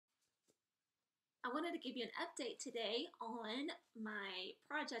I wanted to give you an update today on my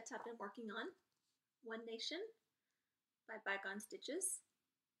project I've been working on, One Nation by Bygone Stitches.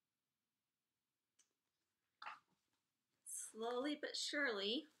 Slowly but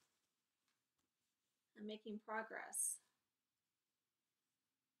surely, I'm making progress.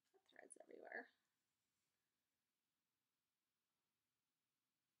 Threads everywhere.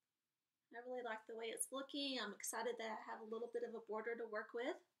 I really like the way it's looking. I'm excited that I have a little bit of a border to work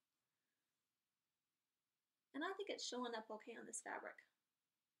with. And I think it's showing up okay on this fabric.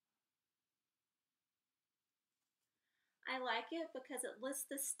 I like it because it lists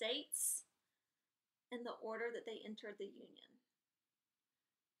the states in the order that they entered the Union.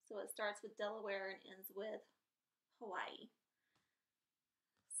 So it starts with Delaware and ends with Hawaii.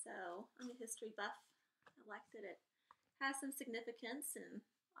 So I'm a history buff. I like that it has some significance, and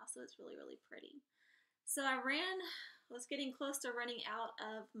also it's really, really pretty. So I was getting close to running out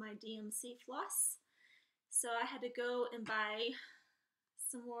of my DMC floss. So I had to go and buy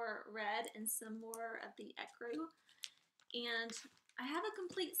some more red and some more of the ecru. And I have a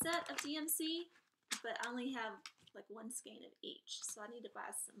complete set of DMC, but I only have like one skein of each. So I need to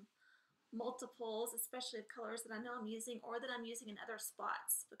buy some multiples, especially of colors that I know I'm using or that I'm using in other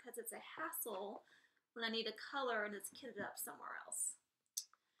spots, because it's a hassle when I need a color and it's kitted up somewhere else.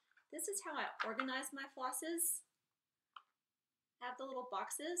 This is how I organize my flosses. I have the little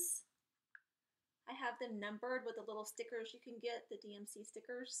boxes. I have them numbered with the little stickers you can get, the DMC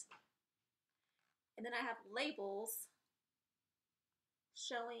stickers. And then I have labels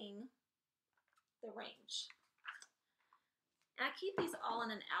showing the range. And I keep these all in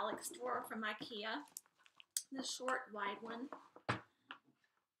an Alex drawer from IKEA, the short, wide one.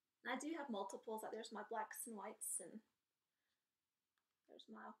 And I do have multiples. There's my blacks and whites, and there's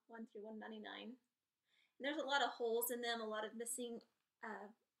my 1 through 199. And there's a lot of holes in them, a lot of missing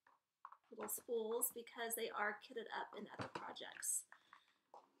little spools because they are kitted up in other projects.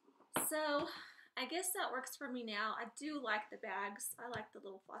 So I guess that works for me now. I do like the bags. I like the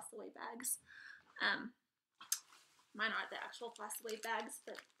little Flosstube bags. Mine aren't the actual Flosstube bags,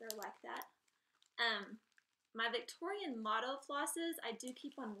 but they're like that. My Victorian motto flosses, I do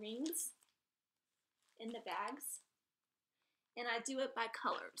keep on rings in the bags. And I do it by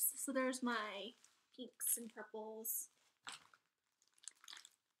colors. So there's my pinks and purples.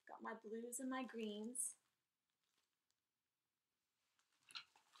 Got my blues and my greens.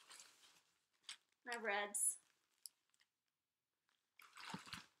 My reds.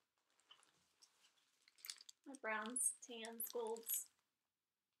 My browns, tans, golds.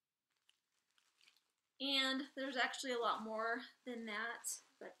 And there's actually a lot more than that,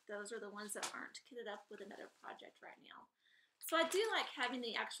 but those are the ones that aren't kitted up with another project right now. So I do like having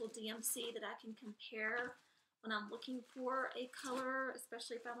the actual DMC that I can compare when I'm looking for a color,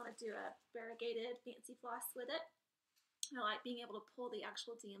 especially if I want to do a variegated fancy floss with it. I like being able to pull the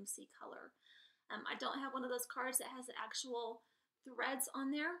actual DMC color. I don't have one of those cards that has the actual threads on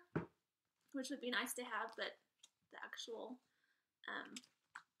there, which would be nice to have, but the actual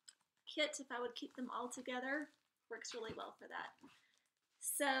kit, if I would keep them all together, works really well for that.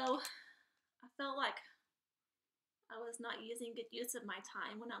 So I felt like I was not using good use of my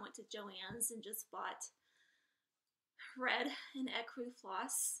time when I went to Joann's and just bought red and ecru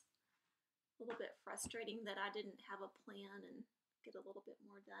floss. A little bit frustrating that I didn't have a plan and get a little bit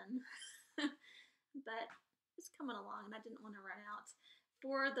more done. But it's coming along and I didn't want to run out.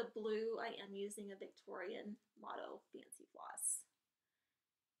 For the blue, I am using a Victorian motto fancy floss.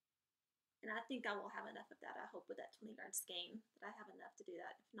 And I think I will have enough of that. I hope with that 20 yard skein that I have enough to do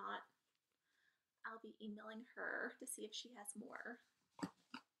that. If not, I'll be emailing her to see if she has more.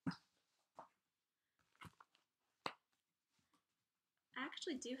 I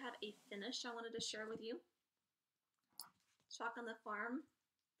actually do have a finish I wanted to share with you. Chalk on the Farm,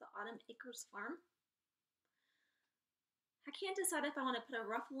 the Autumn Acres Farm. I can't decide if I want to put a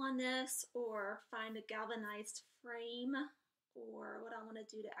ruffle on this or find a galvanized frame or what I want to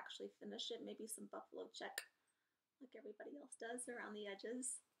do to actually finish it. Maybe some buffalo check like everybody else does around the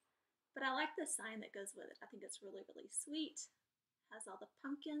edges. But I like the sign that goes with it. I think it's really, really sweet. Has all the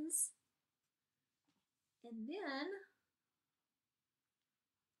pumpkins. And then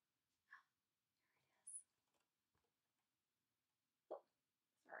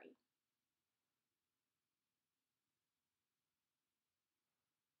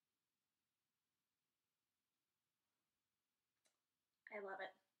I love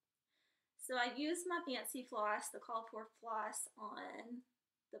it. So I used my fancy floss, the called for floss, on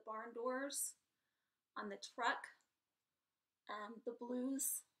the barn doors, on the truck. The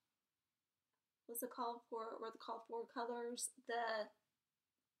blues was the called for, or the called for colors. The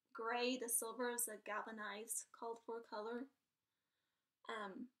gray, the silver is a galvanized called for color.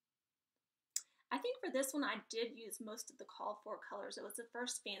 I think for this one I did use most of the called for colors. It was the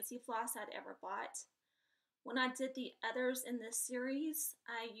first fancy floss I'd ever bought. When I did the others in this series,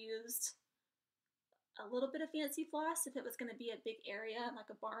 I used a little bit of fancy floss if it was going to be a big area like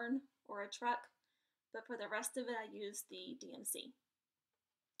a barn or a truck, but for the rest of it I used the DMC.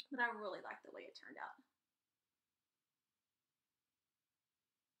 But I really like the way it turned out.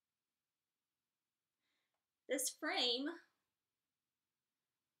 This frame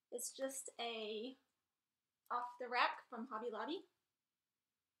is just a off the rack from Hobby Lobby.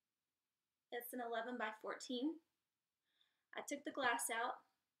 It's an 11 by 14. I took the glass out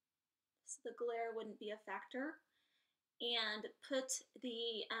so the glare wouldn't be a factor, and put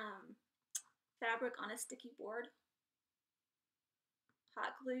the fabric on a sticky board,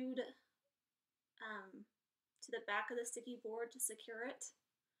 hot glued to the back of the sticky board to secure it.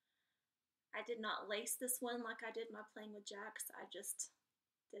 I did not lace this one like I did my Playing with Jacks. I just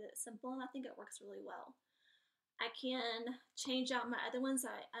did it simple, and I think it works really well. I can change out my other ones.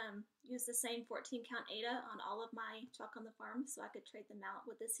 I use the same 14 count Aida on all of my Chalk on the Farm, so I could trade them out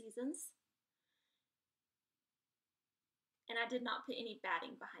with the seasons. And I did not put any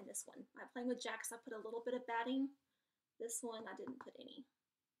batting behind this one. My Playing with Jacks, I put a little bit of batting. This one, I didn't put any.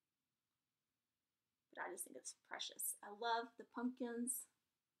 But I just think it's precious. I love the pumpkins,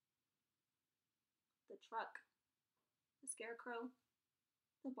 the truck, the scarecrow,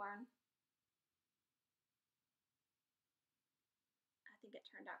 the barn. I think it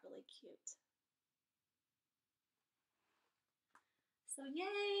turned out really cute. So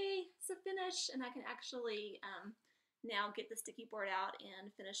yay, it's a finish, and I can actually now get the sticky board out and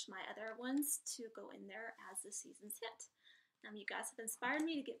finish my other ones to go in there as the seasons hit. You guys have inspired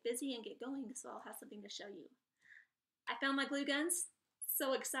me to get busy and get going, so I'll have something to show you. I found my glue guns.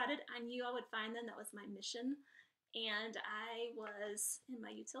 So excited. I knew I would find them. That was my mission. And I was in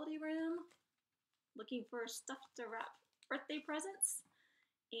my utility room looking for stuff to wrap birthday presents,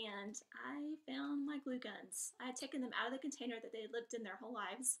 and I found my glue guns. I had taken them out of the container that they had lived in their whole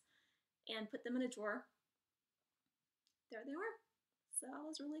lives and put them in a drawer. There they were. So I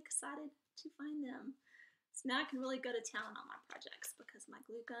was really excited to find them. So now I can really go to town on my projects because my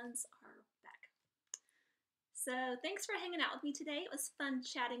glue guns are back. So thanks for hanging out with me today. It was fun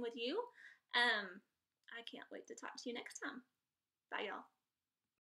chatting with you. I can't wait to talk to you next time. Bye, y'all.